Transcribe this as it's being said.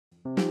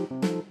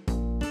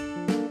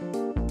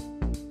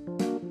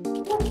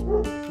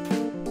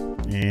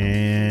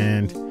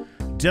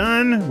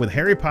done with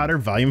Harry Potter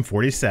Volume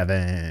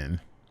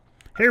 47.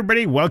 Hey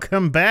everybody,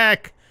 welcome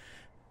back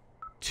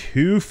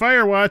to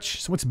Firewatch.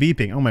 So what's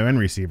beeping? Oh, my end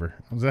receiver.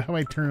 Was that how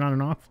I turn it on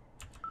and off?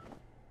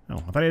 Oh,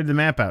 I thought I had the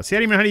map out. See, I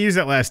didn't even know how to use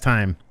that last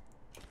time.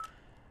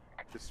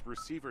 This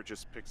receiver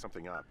just picked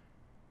something up.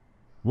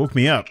 Woke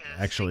me up,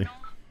 actually.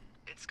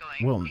 It's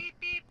going Well, beep,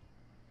 beep.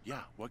 Yeah,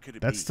 what could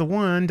it that's be? the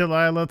one,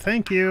 Delilah.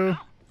 Thank you.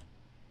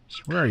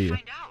 Where are you?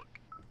 Find out.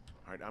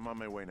 All right, I'm on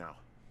my way now.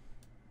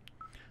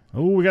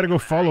 Oh, we gotta go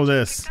follow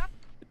this. Picked up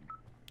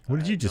What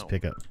did you just No.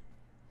 pick up?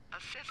 a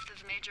fifth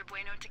of Major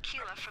Bueno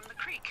tequila from the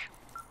creek.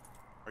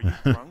 Are you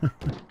drunk? No,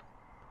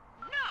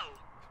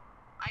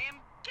 I am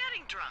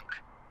getting drunk.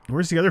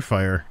 Where's the other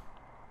fire?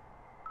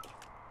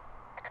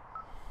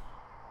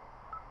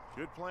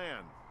 Good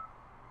plan.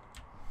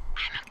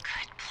 I'm a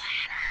good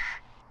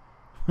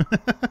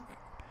planner.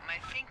 My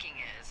thinking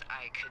is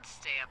I could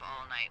stay up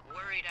all night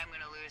worried I'm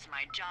going to lose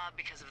my job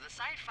because of the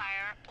side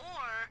fire,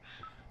 or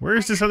Where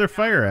is I this could other not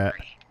fire at?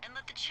 worry and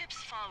let the chips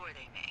fall where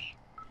they may.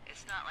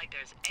 It's not like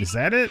there's Is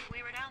any that it? proof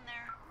we were down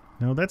there.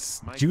 No,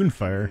 that's My June thinking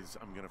fire. is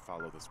I'm gonna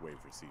follow this wave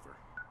receiver.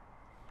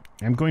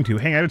 I'm going to.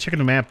 Hang on, I gotta check on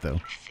the map though.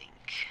 You think?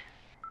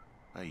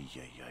 Ay,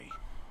 ay, ay.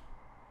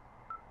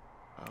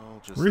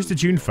 I'll just Where's the leave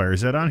June you fire? Is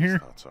that on where here?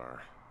 these thoughts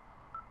are.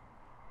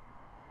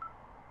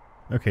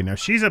 Okay, now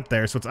she's up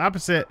there, so it's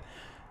opposite.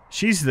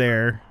 She's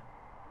there.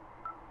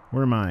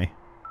 Where am I?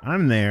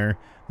 I'm there.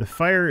 The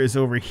fire is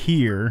over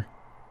here.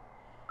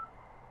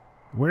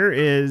 Where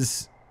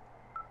is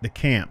the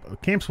camp? The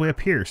camp's way up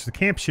here, so the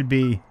camp should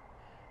be...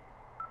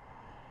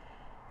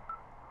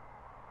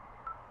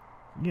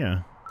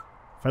 Yeah.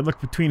 If I look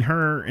between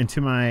her and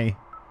to my...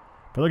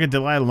 If I look at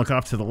Delilah and look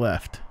off to the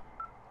left.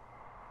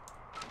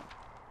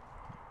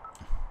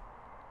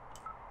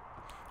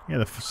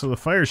 Yeah, so the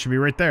fire should be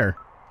right there.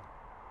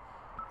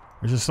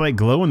 There's a slight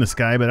glow in the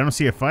sky, but I don't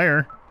see a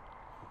fire.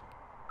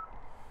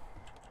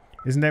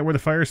 Isn't that where the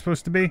fire is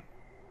supposed to be?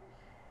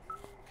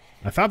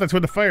 I thought that's where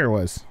the fire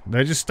was.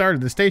 I just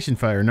started the station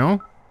fire,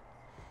 no?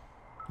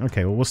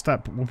 Okay, well, we'll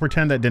stop. We'll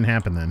pretend that didn't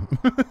happen then.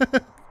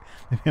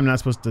 Maybe I'm not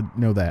supposed to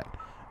know that.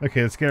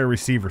 Okay, let's get our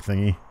receiver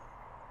thingy.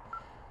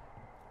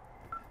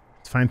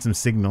 Let's find some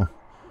signal.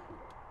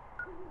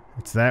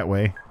 It's that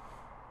way.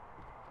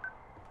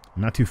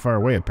 Not too far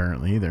away,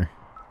 apparently, either.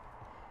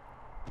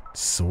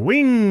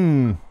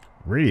 Swing!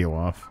 Radio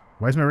off.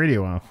 Why is my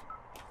radio off?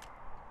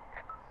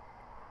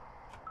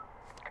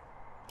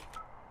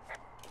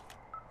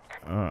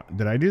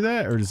 Did I do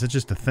that, or is it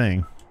just a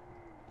thing?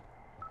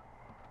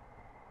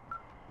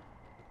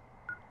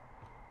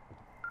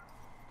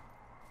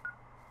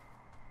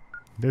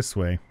 This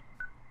way.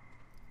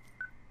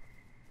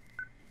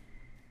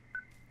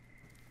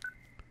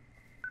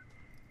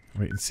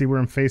 Wait, let's see where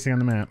I'm facing on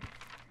the map.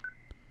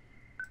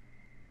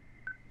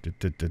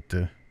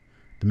 The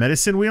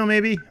medicine wheel,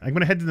 maybe? I'm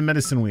gonna head to the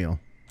medicine wheel.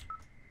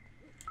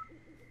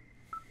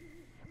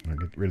 I'll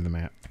get rid of the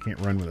map. I can't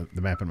run with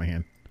the map in my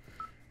hand.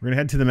 We're gonna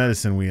head to the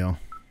medicine wheel.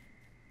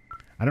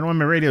 I don't know why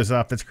my radio's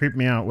off. That's creeping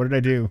me out. What did I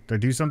do? Did I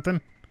do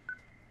something?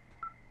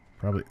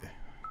 Probably.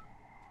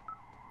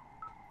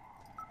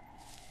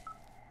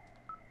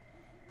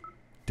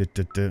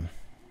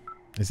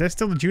 Is that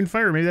still the June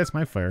fire? Or maybe that's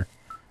my fire.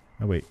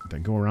 Oh, wait. Did I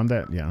go around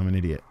that? Yeah, I'm an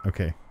idiot.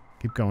 Okay.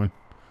 Keep going.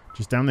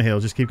 Just down the hill.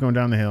 Just keep going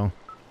down the hill.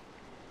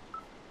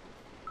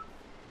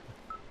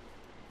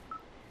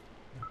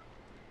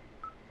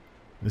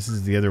 This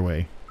is the other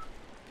way.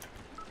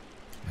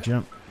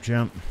 Jump.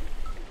 Jump.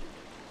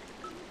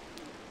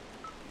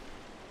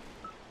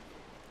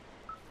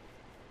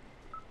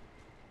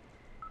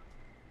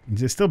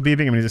 Is it still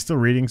beeping? I mean, is it still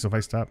reading? So if I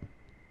stop...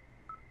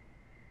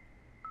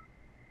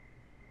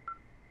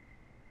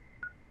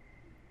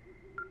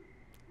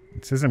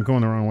 It says I'm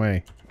going the wrong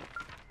way.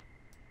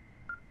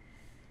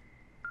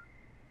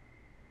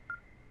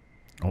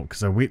 Oh,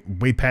 because I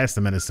way past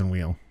the medicine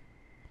wheel.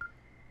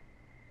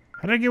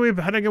 How did I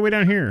get way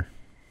down here?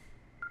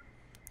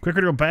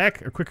 Quicker to go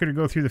back or quicker to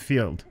go through the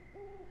field?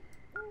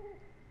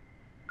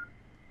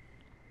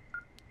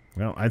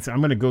 Well, I'm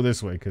going to go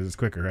this way because it's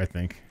quicker, I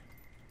think.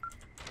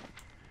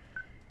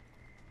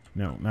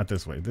 No, not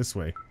this way. This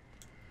way.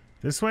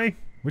 This way?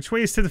 Which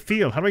way is to the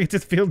field? How do I get to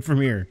the field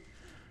from here?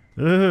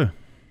 Ugh.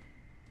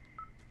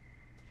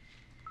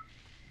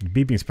 The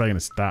beeping is probably going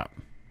to stop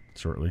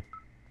shortly.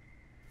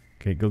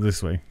 Okay, go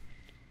this way.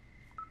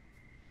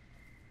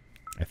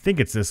 I think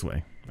it's this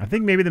way. I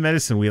think maybe the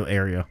medicine wheel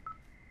area.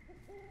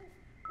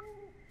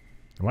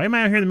 Why am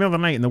I out here in the middle of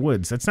the night in the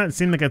woods? That's not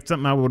seem like that's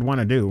something I would want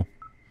to do.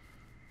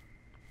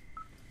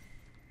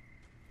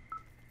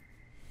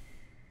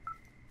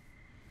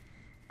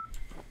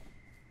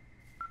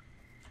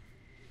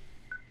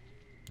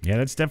 Yeah,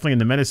 that's definitely in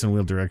the medicine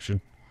wheel direction.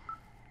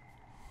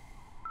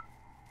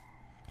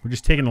 We're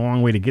just taking a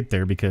long way to get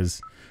there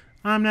because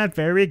I'm not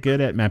very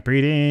good at map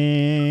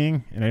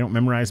reading, and I don't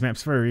memorize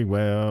maps very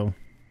well.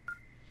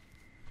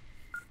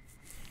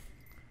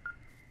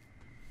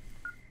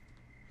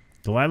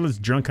 Delilah's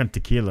drunk on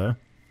tequila,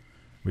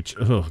 which,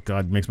 oh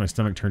god, makes my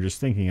stomach turn just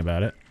thinking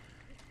about it.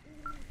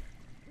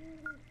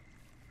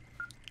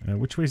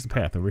 Which way's the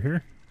path? Over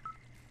here?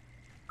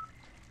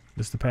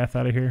 This the path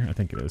out of here? I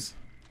think it is.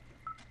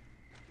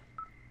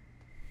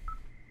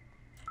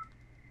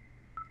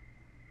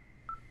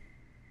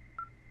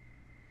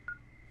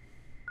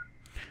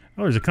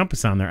 Oh, there's a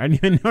compass on there. I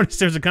didn't even notice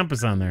there's a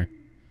compass on there.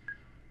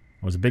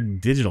 It was a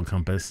big digital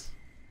compass.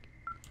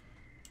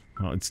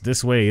 Well, it's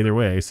this way either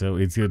way, so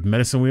it's a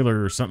medicine wheel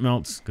or something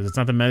else, because it's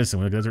not the medicine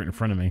wheel, it's right in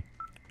front of me.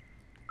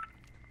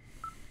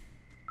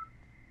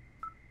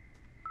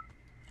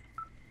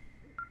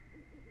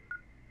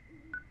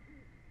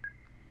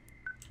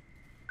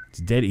 It's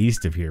dead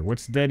east of here.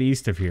 What's dead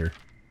east of here?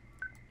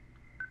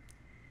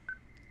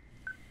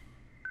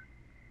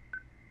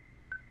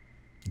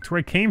 It's where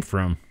I came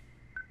from.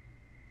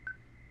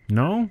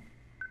 No?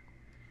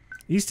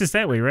 East is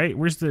that way, right?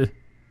 Where's the...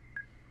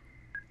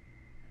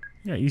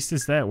 Yeah, east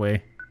is that way.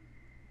 It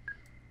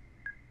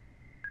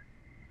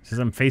says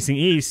I'm facing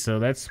east, so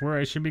that's where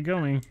I should be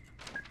going.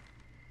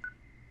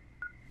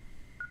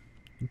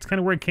 It's kind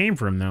of where I came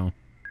from, though.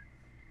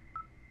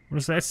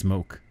 What's that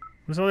smoke?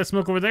 What's all that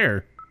smoke over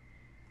there?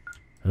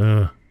 Ugh.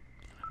 I'm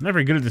not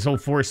very good at this whole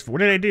forest... What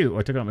did I do? Oh,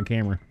 I took out my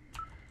camera.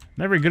 I'm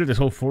not very good at this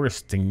whole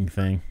foresting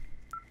thing.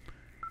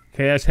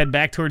 Okay, let's head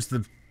back towards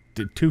the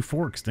two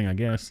forks thing, I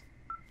guess.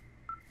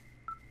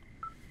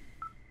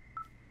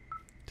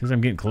 Says I'm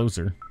getting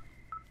closer.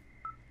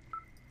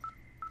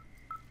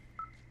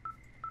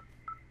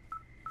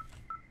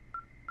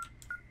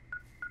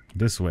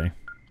 This way.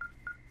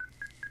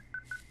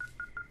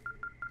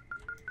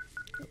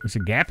 There's a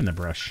gap in the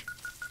brush.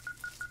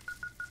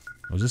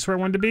 Oh, is this where I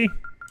wanted to be?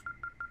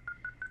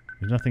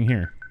 There's nothing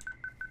here.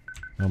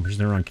 Oh, I'm pushing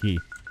the wrong key.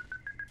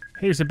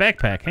 Hey, there's a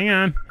backpack. Hang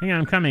on. Hang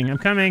on, I'm coming. I'm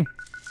coming.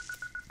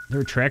 Is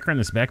there a tracker on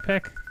this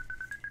backpack?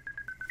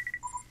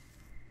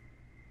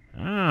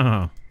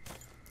 Oh.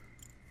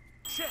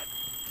 Shit.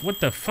 What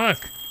the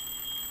fuck?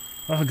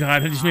 Oh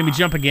god, it just made me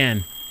jump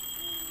again.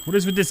 What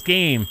is with this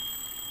game?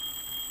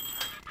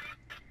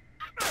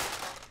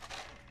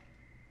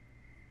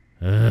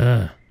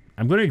 Ugh.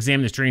 I'm going to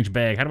examine the strange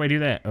bag. How do I do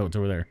that? Oh, it's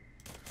over there.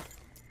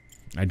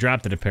 I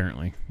dropped it,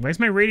 apparently. Why is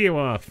my radio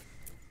off?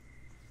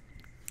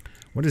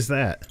 What is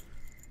that?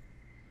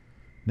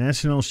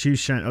 National Shoe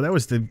Shine. Oh, that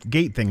was the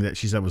gate thing that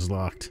she said was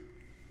locked.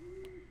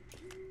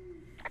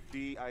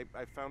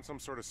 I found some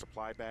sort of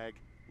supply bag,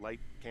 light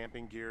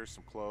camping gear,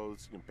 some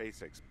clothes,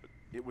 basics. But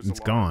it was It's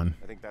alarm. gone.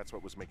 I think that's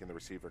what was making the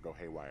receiver go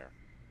haywire.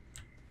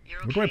 You're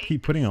Where do I okay?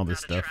 keep putting all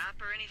this It's not a stuff?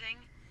 trap or anything?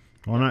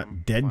 Well, not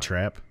Fine. dead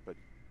trap. But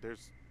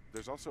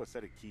there's also a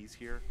set of keys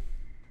here.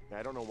 Now,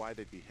 I don't know why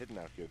they'd be hidden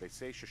out here. They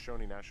say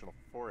Shoshone National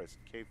Forest,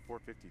 Cave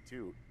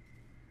 452.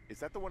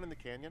 Is that the one in the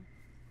canyon?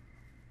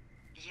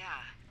 Yeah,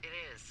 it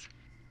is.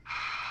 Who the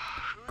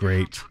hell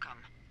Great. took 'em?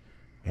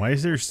 Why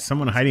is there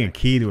someone hiding a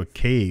key to a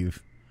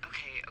cave?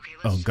 Okay,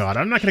 let's Oh just god,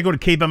 keep I'm not gonna go to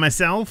cave by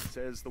myself.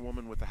 Says the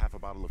woman with half a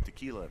bottle of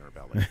tequila in her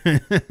belly. Maybe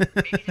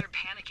they're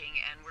panicking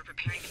and we're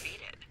preparing to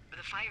beat it. The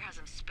fire has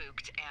them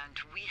spooked, and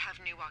we have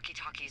new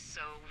walkie-talkies,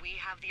 so we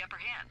have the upper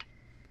hand.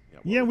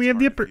 Yeah, it's we have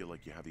the hard to upper- feel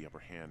like you have the upper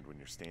hand when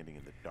you're standing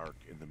in the dark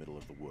in the middle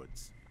of the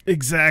woods.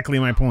 Exactly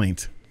my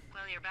point.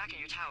 Well, you're back in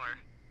your tower.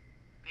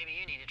 Maybe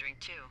you need a drink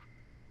too.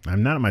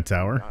 I'm not at my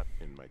tower. Not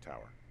in my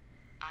tower.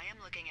 I am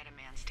looking at a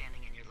man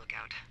standing in your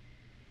lookout,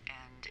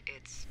 and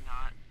it's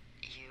not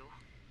you.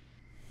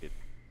 It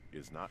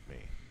is not me.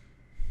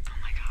 Oh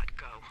my god,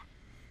 go.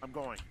 I'm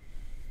going.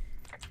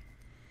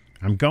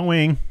 I'm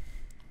going.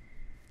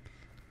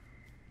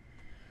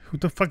 Who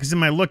the fuck is in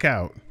my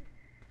lookout?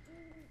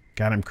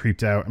 God, I'm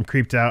creeped out. I'm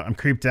creeped out. I'm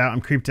creeped out.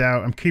 I'm creeped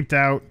out. I'm creeped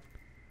out.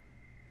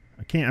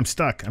 I can't. I'm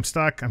stuck. I'm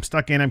stuck. I'm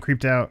stuck in. I'm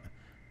creeped out.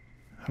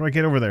 How do I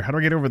get over there? How do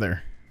I get over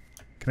there?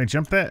 Can I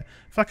jump that?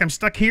 Fuck, I'm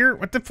stuck here?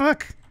 What the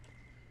fuck?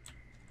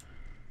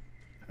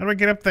 How do I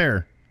get up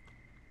there?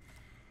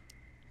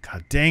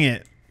 God dang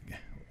it.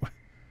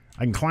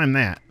 I can climb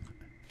that.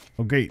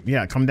 Oh, great.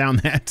 Yeah, come down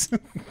that.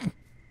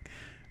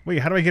 Wait,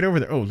 how do I get over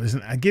there? Oh,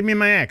 listen. Give me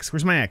my axe.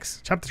 Where's my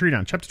axe? Chop the tree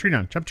down. Chop the tree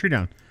down. Chop the tree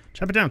down.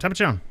 Chop it down. Chop it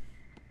down.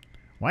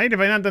 Why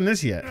have I not done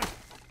this yet?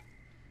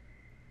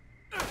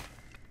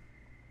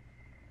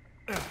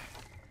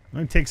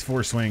 It takes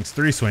 4 swings.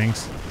 3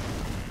 swings.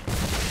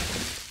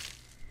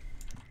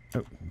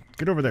 Oh,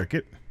 get over there.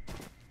 Get.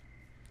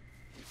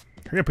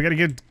 Hurry up. We gotta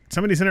get.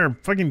 Somebody's in our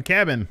fucking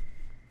cabin.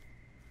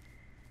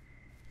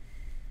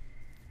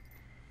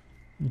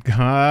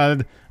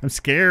 God. I'm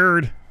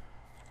scared.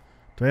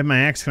 Do I have my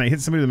axe? Can I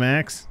hit somebody with my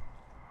axe?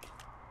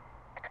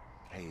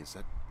 Hey, is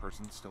that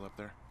person still up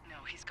there? No,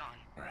 he's gone.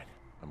 All right.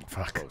 I'm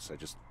Fuck. close. I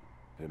just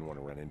didn't want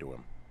to run into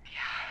him. Yeah.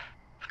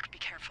 Look, be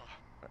careful.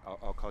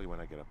 I'll call you when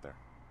I get up there.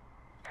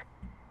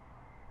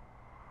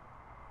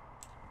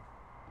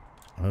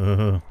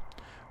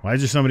 Why is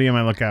there somebody in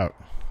my lookout?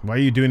 Why are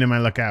you doing in my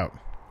lookout?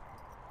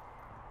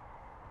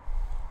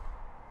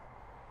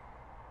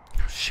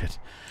 Oh, shit.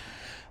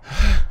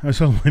 I was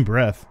holding my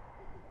breath.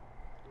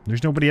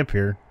 There's nobody up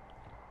here.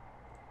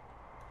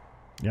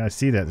 Yeah, I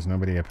see that. There's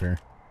nobody up here.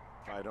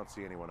 I don't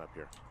see anyone up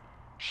here.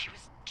 He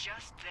was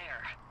just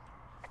there.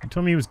 You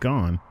told me he was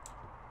gone.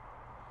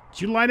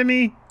 Did you lie to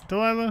me,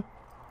 Delilah?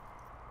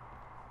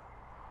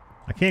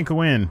 I can't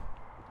go in.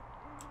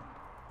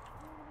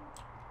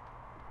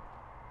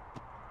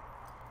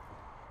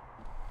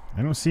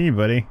 I don't see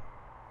anybody.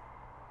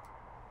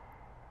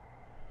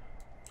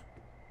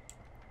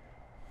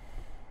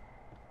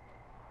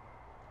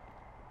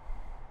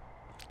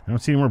 I don't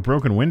see any more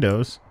broken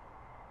windows.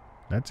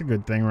 That's a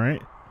good thing,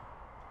 right?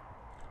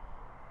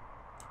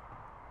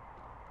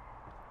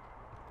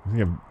 We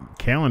have a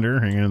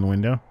calendar hanging in the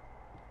window.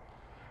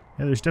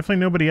 Yeah, there's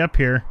definitely nobody up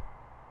here.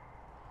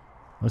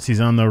 Unless he's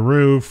on the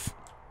roof.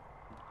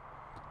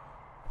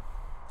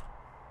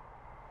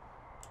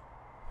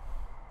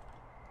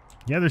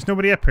 Yeah, there's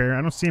nobody up here.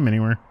 I don't see him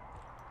anywhere.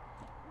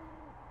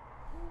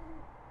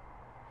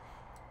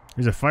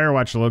 There's a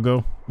Firewatch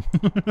logo.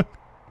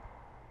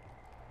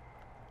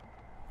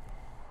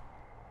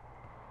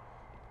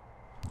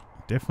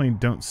 Definitely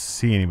don't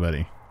see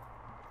anybody.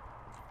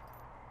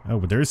 Oh,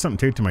 but there is something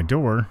taped to my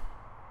door.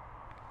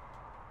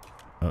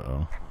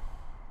 Uh-oh.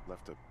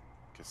 Left a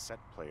cassette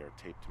player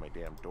taped to my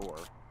damn door.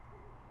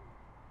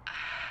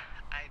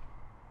 I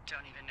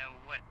don't even know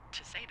what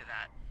to say to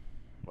that.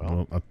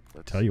 Well, I'll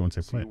tell you once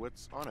I play it.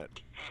 What's on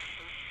it?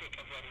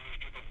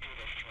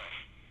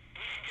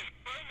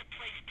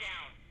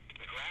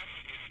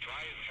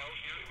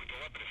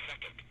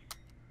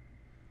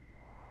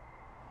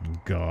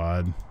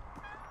 God.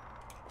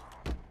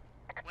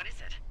 What is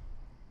it?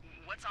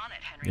 What's on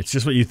it, Henry? It's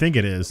just what you think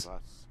it is.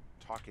 Us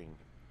talking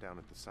down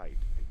at the site.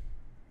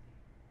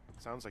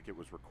 It sounds like it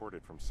was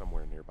recorded from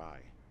somewhere nearby.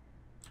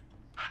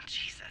 Oh,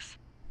 Jesus.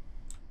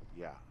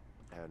 Yeah,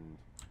 and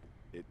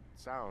it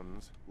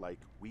sounds like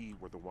we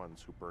were the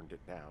ones who burned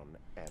it down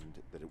and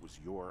that it was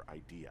your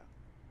idea.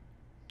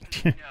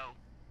 No.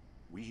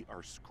 We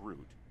are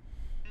screwed.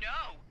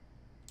 No.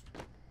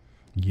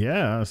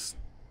 Yes.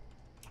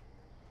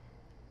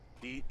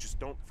 Dee, just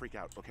don't freak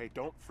out, okay?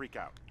 Don't freak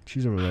out.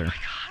 She's over there. Oh my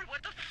God,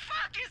 what the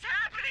fuck is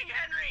happening,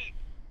 Henry?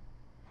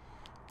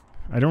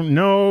 I don't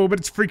know, but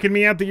it's freaking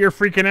me out that you're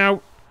freaking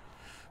out.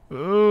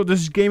 Oh,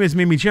 this game has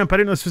made me jump. I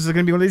didn't know this was going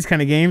to be one of these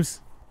kind of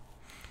games.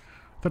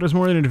 I thought it was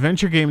more an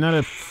adventure game, not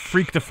a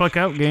freak the fuck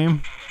out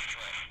game.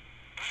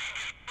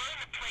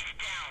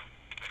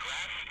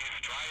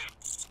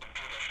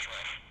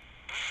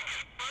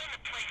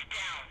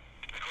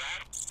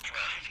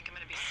 I think I'm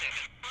gonna be sick.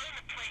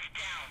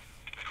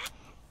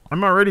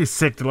 I'm already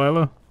sick,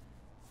 Delilah.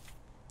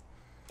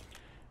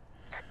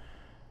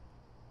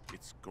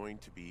 It's going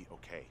to be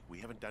okay. We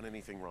haven't done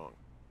anything wrong.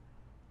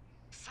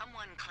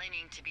 Someone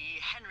claiming to be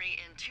Henry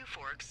in Two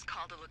Forks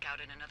called a lookout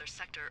in another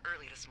sector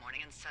early this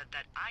morning and said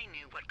that I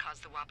knew what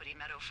caused the Wapiti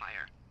Meadow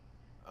fire.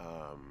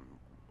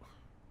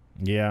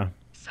 Yeah.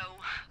 So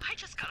I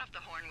just got off the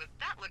horn with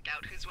that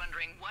lookout who's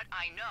wondering what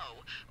I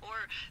know,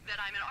 or that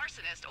I'm an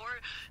arsonist,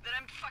 or that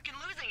I'm fucking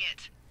losing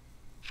it.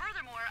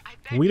 Furthermore, I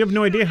bet We have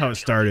no you idea don't how have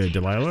it the started, only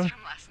Delilah.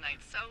 from last night,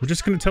 so We're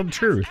just going to tell the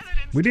someone has truth.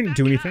 evidence We to didn't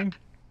do back it anything.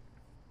 up.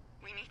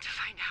 We need to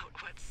find out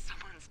what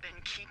someone's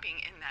been keeping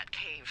in that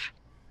cave.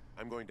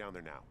 I'm going down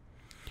there now.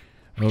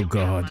 Oh, We don't have a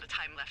God. lot of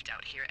time left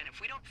out here, and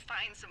if we don't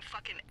find some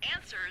fucking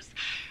answers,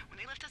 when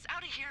they lift us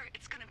out of here,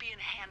 it's gonna be in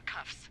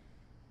handcuffs.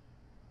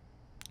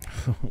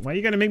 Why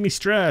you got to make me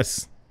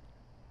stress?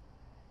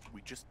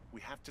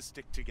 We have to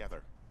stick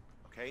together.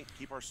 Okay?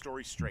 Keep our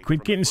story straight. Quit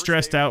From the getting first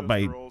stressed day of out those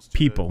by girls to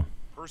people.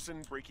 the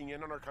person breaking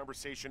in on our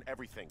conversation,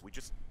 everything. We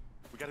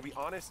got to be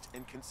honest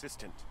and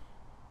consistent.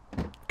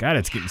 God,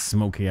 it's getting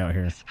smoky out I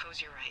here.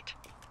 suppose you're right.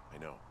 I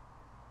know.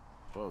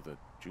 Whoa, the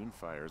June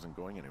fire isn't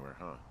going anywhere,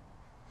 huh?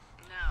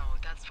 No,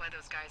 that's why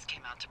those guys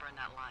came out to burn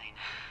that line.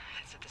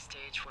 It's at the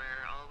stage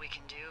where all we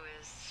can do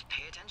is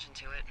pay attention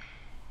to it.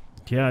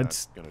 Yeah, Not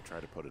it's gonna try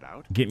to put it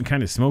out. getting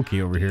kind of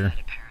smoky over here.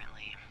 Dead,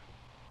 apparently.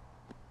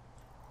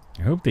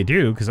 I hope they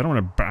do, because I don't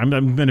want to...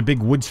 I'm in a big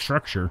wood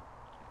structure.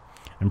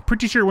 I'm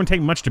pretty sure it wouldn't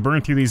take much to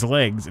burn through these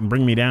legs and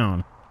bring me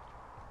down.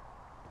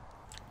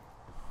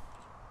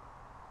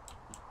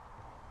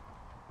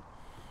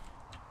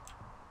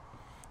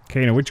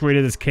 Okay, now which way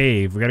to this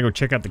cave? We gotta go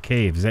check out the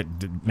cave. Is that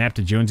map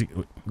to Jonesy...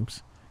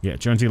 Oops. Yeah,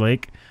 Jonesy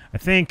Lake. I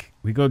think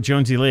we go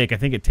Jonesy Lake. I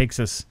think it takes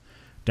us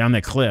down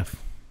that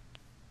cliff.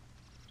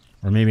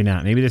 Or maybe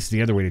not. Maybe this is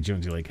the other way to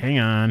Jonesy Lake. Hang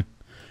on.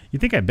 You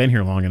think I've been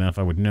here long enough,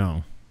 I would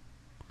know.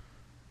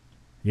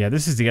 Yeah,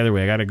 this is the other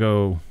way. I gotta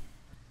go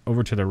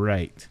over to the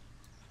right.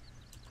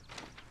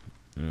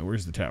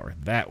 Where's the tower?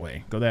 That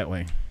way. Go that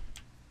way.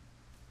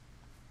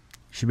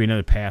 Should be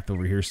another path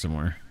over here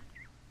somewhere.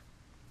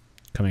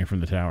 Coming from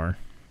the tower.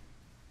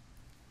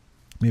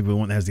 Maybe the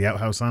one that has the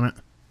outhouse on it.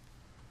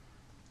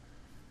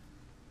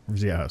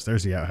 Where's the outhouse?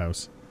 There's the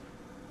outhouse.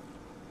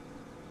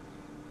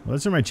 Well,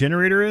 that's where my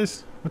generator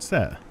is? What's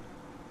that?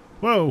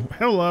 Whoa,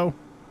 hello.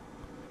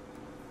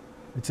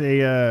 It's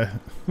a,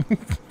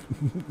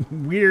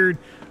 weird...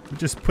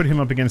 Just put him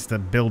up against the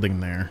building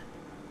there.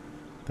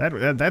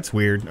 That's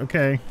weird.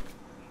 Okay.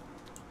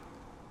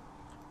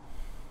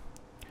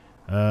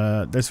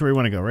 That's where we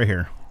want to go, right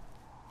here.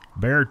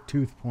 Bear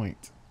Tooth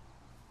Point.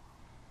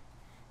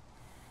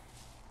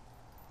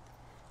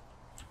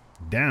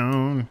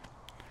 Down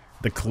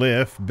the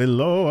cliff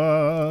below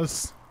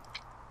us.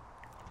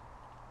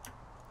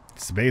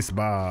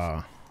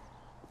 Spacebar.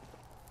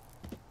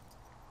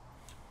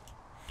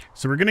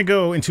 So we're going to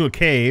go into a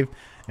cave,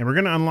 and we're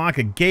going to unlock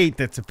a gate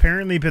that's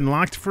apparently been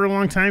locked for a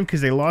long time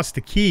because they lost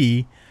the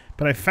key.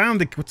 But I found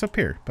the... What's up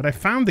here? But I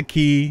found the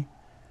key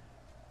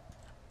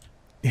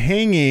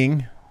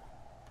hanging...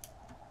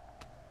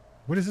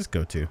 Where does this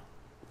go to?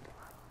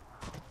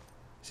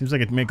 Seems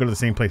like it may go to the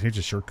same place. Here's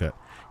a shortcut.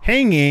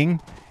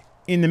 Hanging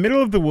in the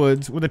middle of the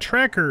woods with a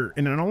tracker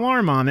and an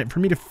alarm on it for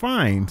me to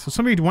find. So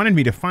somebody wanted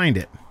me to find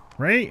it,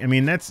 right? I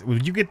mean, that's...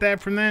 Would you get that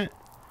from that?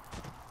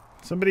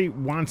 Somebody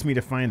wants me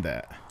to find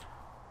that.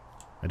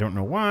 I don't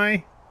know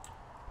why,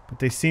 but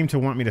they seem to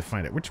want me to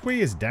find it. Which way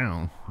is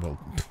down? Well,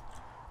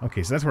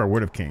 okay, so that's where I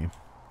would have came.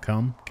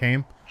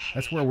 Came?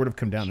 That's where I would have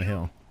come down the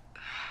hill.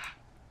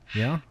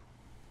 Yeah?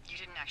 You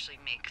didn't actually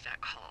make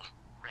that call,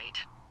 right?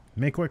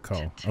 Make what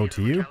call? Did Oh, it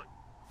to work you? out?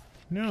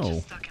 It No.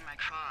 just stuck in my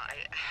craw.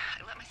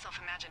 I let myself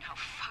imagine how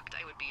fucked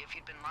I would be if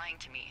you'd been lying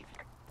to me.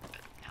 But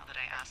now that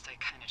I asked, I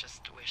kind of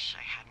just wish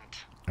I hadn't.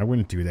 I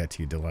wouldn't do that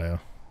to you, Delilah.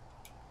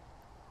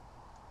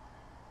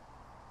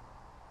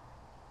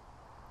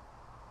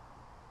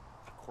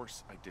 Of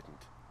course I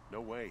didn't.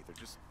 No way.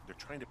 They're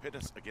trying to pit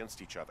us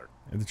against each other.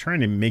 They're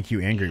trying to make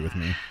you angry with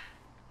me.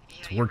 Yeah,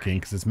 It's you're working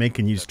right. because it's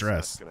making you That's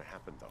stress. not gonna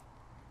happen though.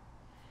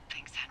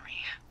 Thanks, Henry.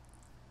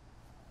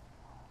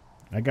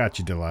 I got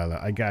you, Delilah.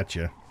 I got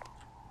you.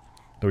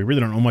 Though we really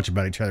don't know much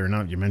about each other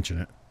now that you mention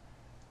it.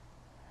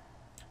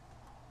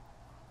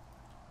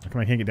 How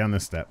come I can't get down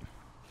this step?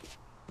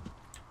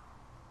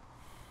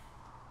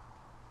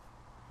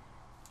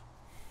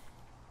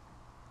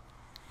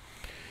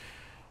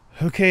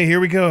 Okay, here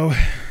we go.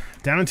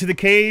 Down into the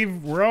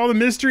cave where all the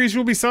mysteries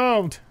will be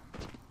solved.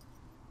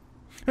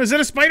 Is that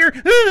a spider?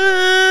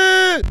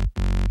 Ah!